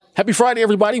Happy Friday,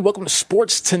 everybody. Welcome to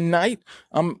Sports Tonight.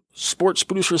 I'm sports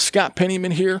producer Scott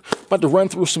Pennyman here, about to run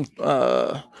through some,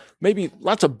 maybe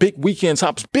lots of big weekend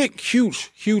topics. Big,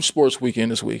 huge sports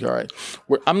weekend this week, all right?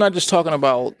 I'm not just talking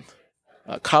about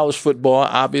college football.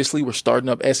 Obviously, we're starting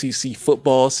up SEC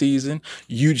football season.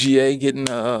 UGA getting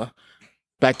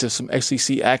back to some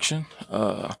SEC action.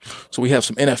 So we have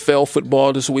some NFL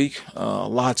football this week.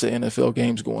 Lots of NFL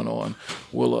games going on.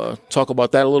 We'll talk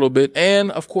about that a little bit. And,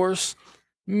 of course,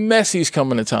 Messi's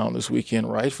coming to town this weekend,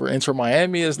 right? For Inter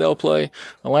Miami as they'll play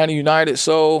Atlanta United.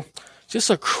 So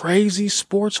just a crazy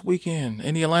sports weekend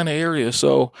in the Atlanta area.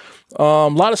 So a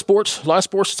lot of sports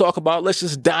to talk about. Let's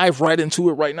just dive right into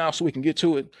it right now so we can get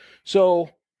to it. So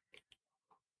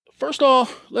first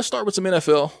off, let's start with some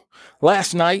NFL.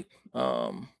 Last night,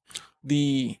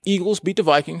 the Eagles beat the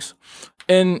Vikings,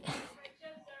 and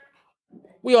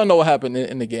we all know what happened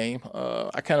in the game.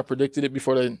 I kind of predicted it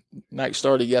before the night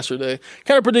started yesterday.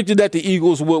 Kind of predicted that the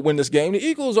Eagles would win this game. The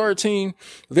Eagles are a team.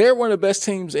 They're one of the best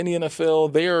teams in the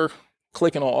NFL. They're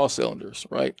clicking on all cylinders,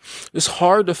 right? It's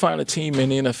hard to find a team in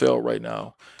the NFL right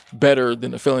now better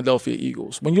than the Philadelphia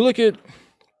Eagles. When you look at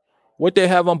what they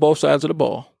have on both sides of the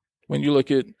ball, when you look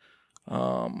at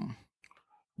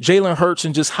Jalen Hurts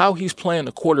and just how he's playing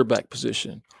the quarterback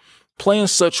position, playing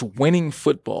such winning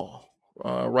football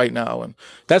right now. And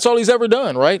that's all he's ever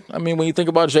done, right? I mean, when you think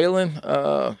about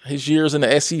Jalen, his years in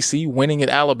the SEC, winning at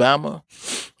Alabama,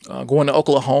 going to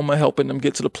Oklahoma, helping them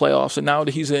get to the playoffs. And now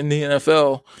that he's in the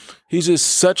NFL, he's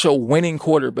just such a winning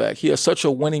quarterback. He has such a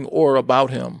winning aura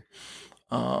about him.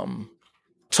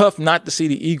 Tough not to see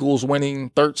the Eagles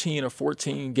winning 13 or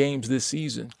 14 games this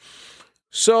season.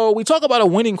 So we talk about a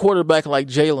winning quarterback like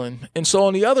Jalen. And so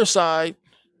on the other side,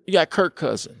 you got Kirk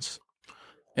Cousins.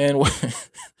 And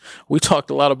we talked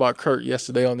a lot about Kirk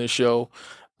yesterday on this show.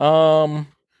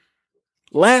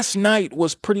 Last night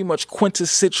was pretty much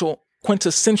quintessential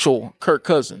Kirk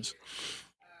Cousins.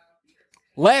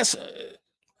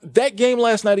 That game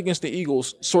last night against the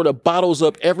Eagles sort of bottles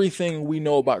up everything we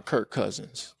know about Kirk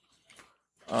Cousins.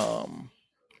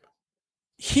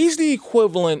 He's the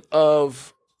equivalent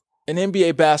of an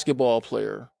NBA basketball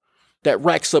player that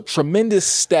racks up tremendous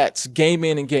stats game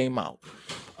in and game out.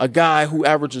 A guy who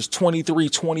averages 23,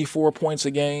 24 points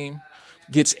a game,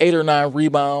 gets 8 or 9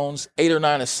 rebounds, 8 or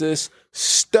 9 assists,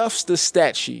 stuffs the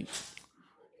stat sheet,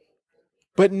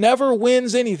 but never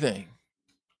wins anything.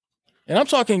 And I'm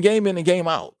talking game in and game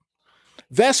out.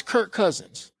 That's Kirk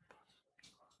Cousins.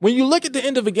 When you look at the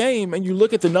end of a game and you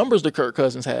look at the numbers that Kirk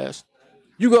Cousins has,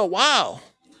 you go, wow,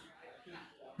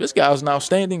 this guy's an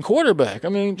outstanding quarterback. I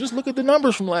mean, just look at the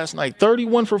numbers from last night.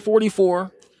 31 for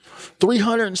 44,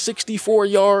 364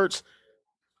 yards,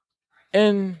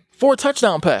 and 4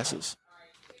 touchdown passes.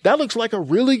 That looks like a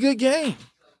really good game.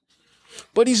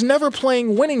 But he's never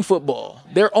playing winning football.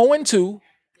 They're 0-2,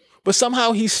 but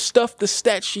somehow he's stuffed the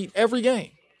stat sheet every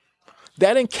game.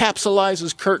 That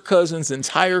encapsulates Kirk Cousins'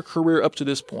 entire career up to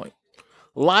this point.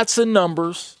 Lots of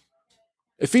numbers.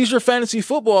 If he's your fantasy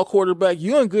football quarterback,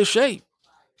 you're in good shape.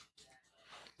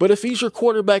 But if he's your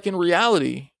quarterback in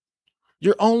reality,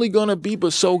 you're only going to be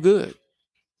but so good.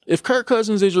 If Kirk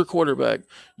Cousins is your quarterback,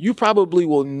 you probably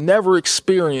will never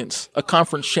experience a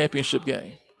conference championship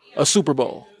game, a Super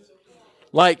Bowl.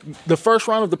 Like, the first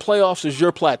round of the playoffs is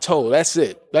your plateau. That's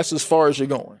it. That's as far as you're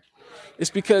going.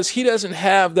 It's because he doesn't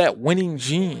have that winning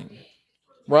gene,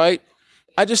 right?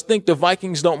 I just think the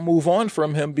Vikings don't move on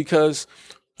from him because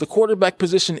the quarterback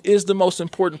position is the most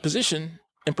important position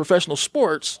in professional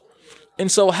sports. And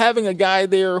so having a guy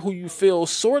there who you feel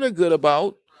sort of good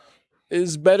about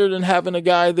is better than having a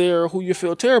guy there who you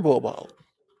feel terrible about.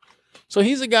 So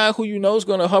he's a guy who you know is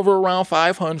going to hover around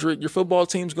 500. Your football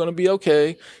team's going to be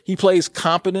okay. He plays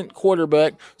competent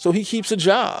quarterback, so he keeps a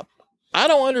job. I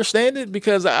don't understand it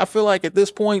because I feel like at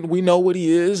this point we know what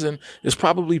he is and it's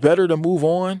probably better to move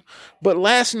on. But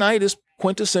last night is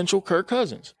quintessential Kirk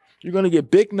Cousins. You're going to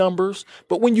get big numbers.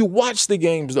 But when you watch the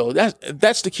games, though,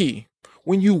 that's the key.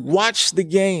 When you watch the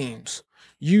games,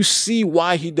 you see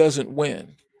why he doesn't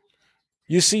win.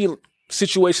 You see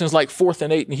situations like 4th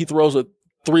and 8 and he throws a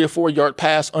 3 or 4 yard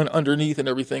pass underneath and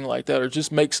everything like that, or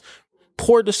just makes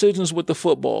poor decisions with the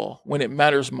football when it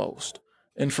matters most.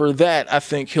 And for that, I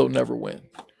think he'll never win.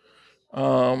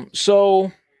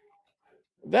 So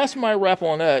that's my wrap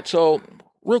on that. So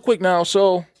real quick now.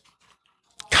 So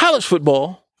college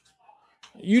football.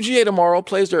 UGA tomorrow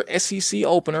plays their SEC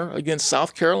opener against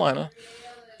South Carolina.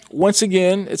 Once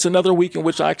again, it's another week in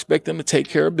which I expect them to take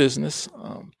care of business.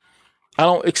 I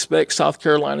don't expect South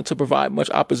Carolina to provide much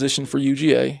opposition for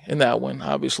UGA in that one.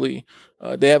 Obviously,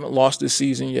 they haven't lost this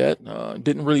season yet.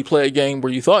 Didn't really play a game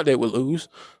where you thought they would lose.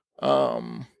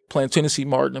 playing Tennessee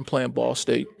Martin and playing Ball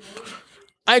State.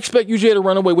 I expect UGA to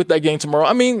run away with that game tomorrow.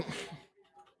 I mean,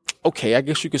 okay, I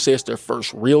guess you could say it's their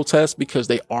first real test because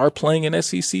they are playing an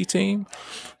SEC team,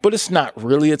 but it's not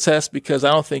really a test because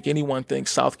I don't think anyone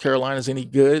thinks South Carolina is any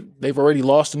good. They've already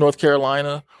lost to North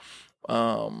Carolina.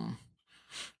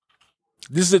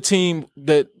 This is a team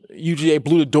that UGA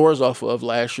blew the doors off of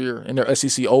last year in their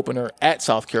SEC opener at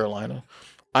South Carolina.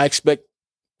 I expect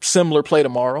similar play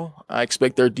tomorrow. I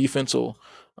expect their defense will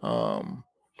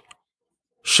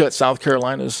shut South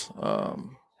Carolina's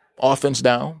offense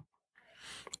down.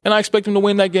 And I expect them to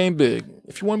win that game big.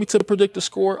 If you want me to predict the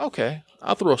score, okay,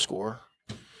 I'll throw a score.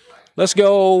 Let's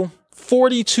go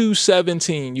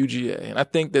 42-17 UGA. And I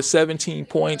think that 17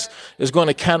 points is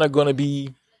going to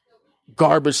be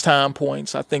garbage time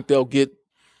points. I think they'll get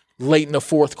late in the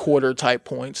fourth quarter type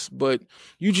points. But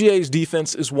UGA's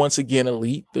defense is once again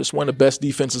elite. It's one of the best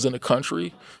defenses in the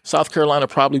country. South Carolina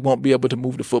probably won't be able to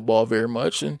move the football very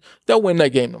much, and they'll win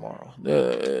that game tomorrow.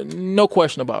 No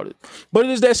question about it. But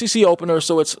it is the SEC opener,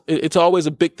 so it's always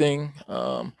a big thing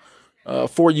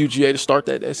for UGA to start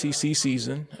that SEC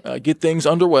season, get things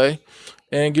underway,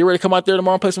 and get ready to come out there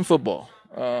tomorrow and play some football.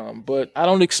 But I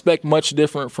don't expect much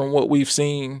different from what we've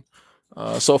seen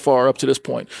so far up to this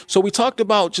point. So we talked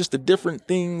about just the different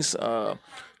things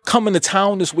coming to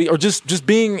town this week, or just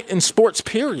being in sports,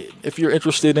 period. If you're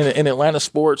interested in Atlanta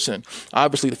sports, and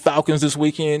obviously the Falcons this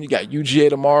weekend, you got UGA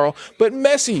tomorrow. But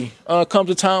Messi comes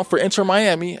to town for Inter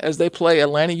Miami as they play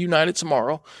Atlanta United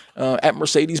tomorrow at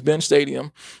Mercedes-Benz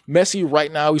Stadium. Messi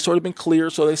right now, he's sort of been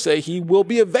cleared, so they say he will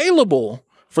be available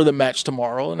for the match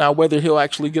tomorrow. Now, whether he'll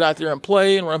actually get out there and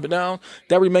play and run up and down,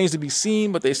 that remains to be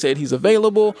seen, but they said he's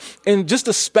available. And just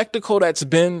the spectacle that's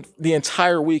been the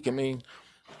entire week. I mean,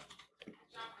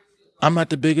 I'm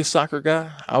not the biggest soccer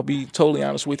guy, I'll be totally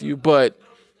honest with you, but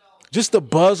just the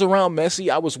buzz around Messi.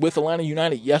 I was with Atlanta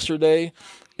United yesterday,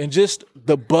 and just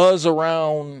the buzz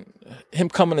around him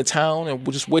coming to town and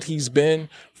just what he's been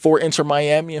for Inter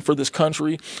Miami and for this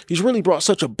country, he's really brought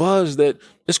such a buzz that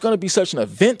it's going to be such an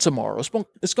event tomorrow.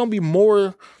 It's going to be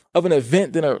more of an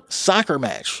event than a soccer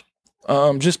match,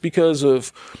 just because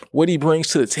of what he brings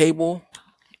to the table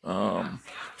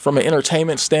from an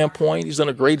entertainment standpoint. He's done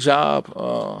a great job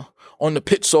on the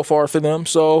pitch so far for them.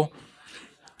 So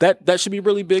that should be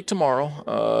really big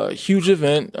tomorrow. Huge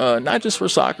event, not just for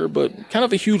soccer, but kind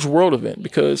of a huge world event,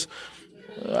 because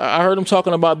I heard him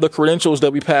talking about the credentials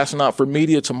that we passing out for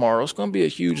media tomorrow. It's going to be a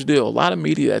huge deal. A lot of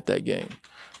media at that game.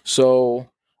 So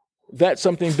that's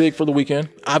something big for the weekend,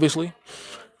 obviously.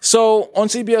 So on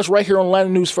CBS right here on Atlanta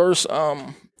News First,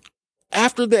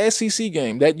 after the SEC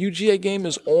game, that UGA game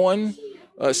is on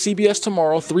CBS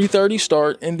tomorrow, 3:30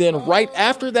 start. And then right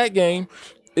after that game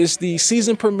is the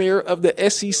season premiere of the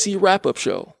SEC wrap-up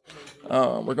show.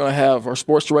 We're going to have our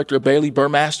sports director, Bailey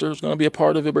Burmaster, is going to be a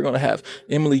part of it. We're going to have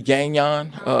Emily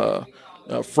Gagnon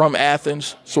from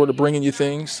Athens sort of bringing you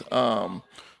things.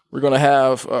 We're going to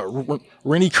have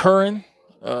Rennie Curran.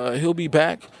 He'll be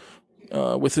back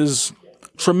with his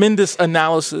tremendous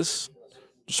analysis,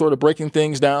 sort of breaking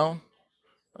things down.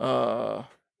 And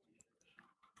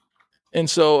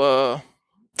so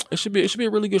it should be a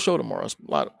really good show tomorrow.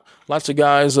 Lots of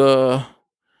guys,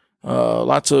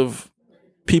 lots of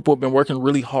people have been working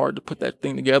really hard to put that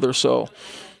thing together. So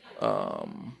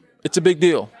it's a big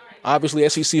deal. Obviously,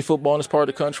 SEC football in this part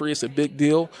of the country, it's a big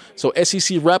deal. So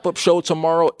SEC wrap-up show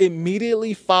tomorrow,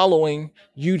 immediately following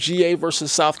UGA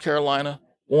versus South Carolina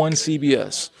on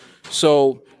CBS.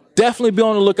 So definitely be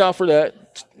on the lookout for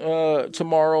that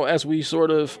tomorrow as we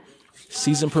sort of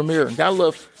season premiere. Gotta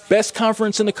love best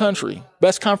conference in the country,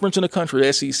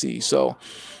 the SEC. So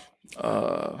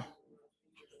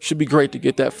should be great to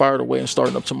get that fired away and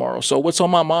starting up tomorrow. So what's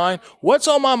on my mind?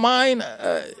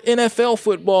 NFL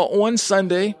football on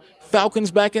Sunday. Falcons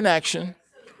back in action,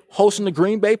 hosting the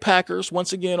Green Bay Packers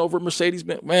once again over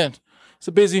Mercedes-Benz. Man, it's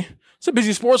a busy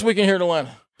sports weekend here in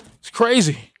Atlanta. It's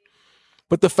crazy.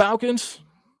 But the Falcons,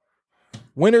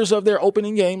 winners of their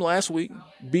opening game last week,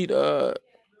 beat the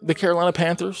Carolina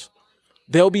Panthers.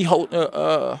 They'll be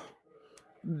the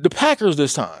Packers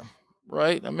this time.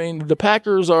 Right? I mean, the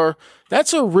Packers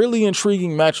that's a really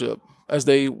intriguing matchup as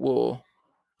they will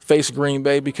face Green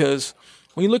Bay, because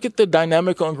when you look at the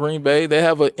dynamic on Green Bay, they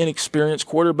have an inexperienced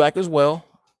quarterback as well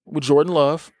with Jordan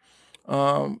Love.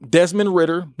 Desmond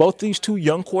Ridder, both these two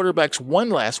young quarterbacks won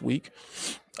last week.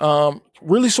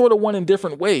 Really sort of won in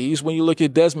different ways. When you look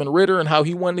at Desmond Ridder and how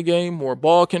he won the game, more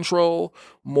ball control,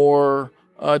 more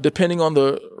depending on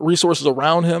the resources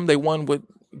around him, they won with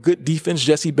good defense.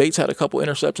 Jesse Bates had a couple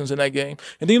interceptions in that game.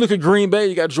 And then you look at Green Bay,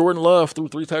 you got Jordan Love threw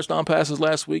 3 touchdown passes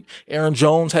last week. Aaron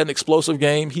Jones had an explosive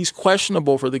game. He's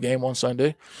questionable for the game on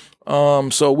Sunday.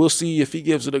 So we'll see if he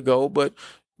gives it a go. But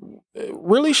it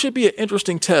really should be an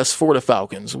interesting test for the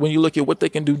Falcons when you look at what they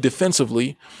can do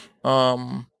defensively. They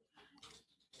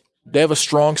have a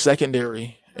strong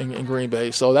secondary in Green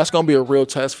Bay. So that's going to be a real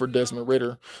test for Desmond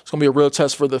Ridder. It's going to be a real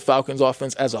test for the Falcons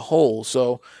offense as a whole.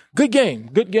 So good game.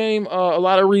 A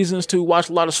lot of reasons to watch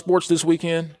a lot of sports this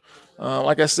weekend.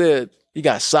 Like I said, you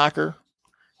got soccer,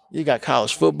 you got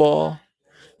college football,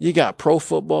 you got pro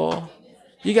football,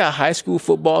 you got high school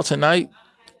football tonight.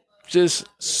 Just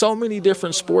so many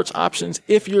different sports options.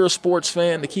 If you're a sports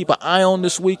fan to keep an eye on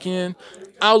this weekend,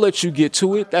 I'll let you get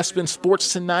to it. That's been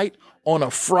Sports Tonight on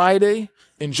a Friday.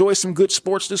 Enjoy some good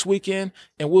sports this weekend,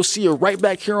 and we'll see you right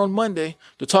back here on Monday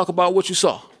to talk about what you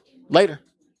saw. Later.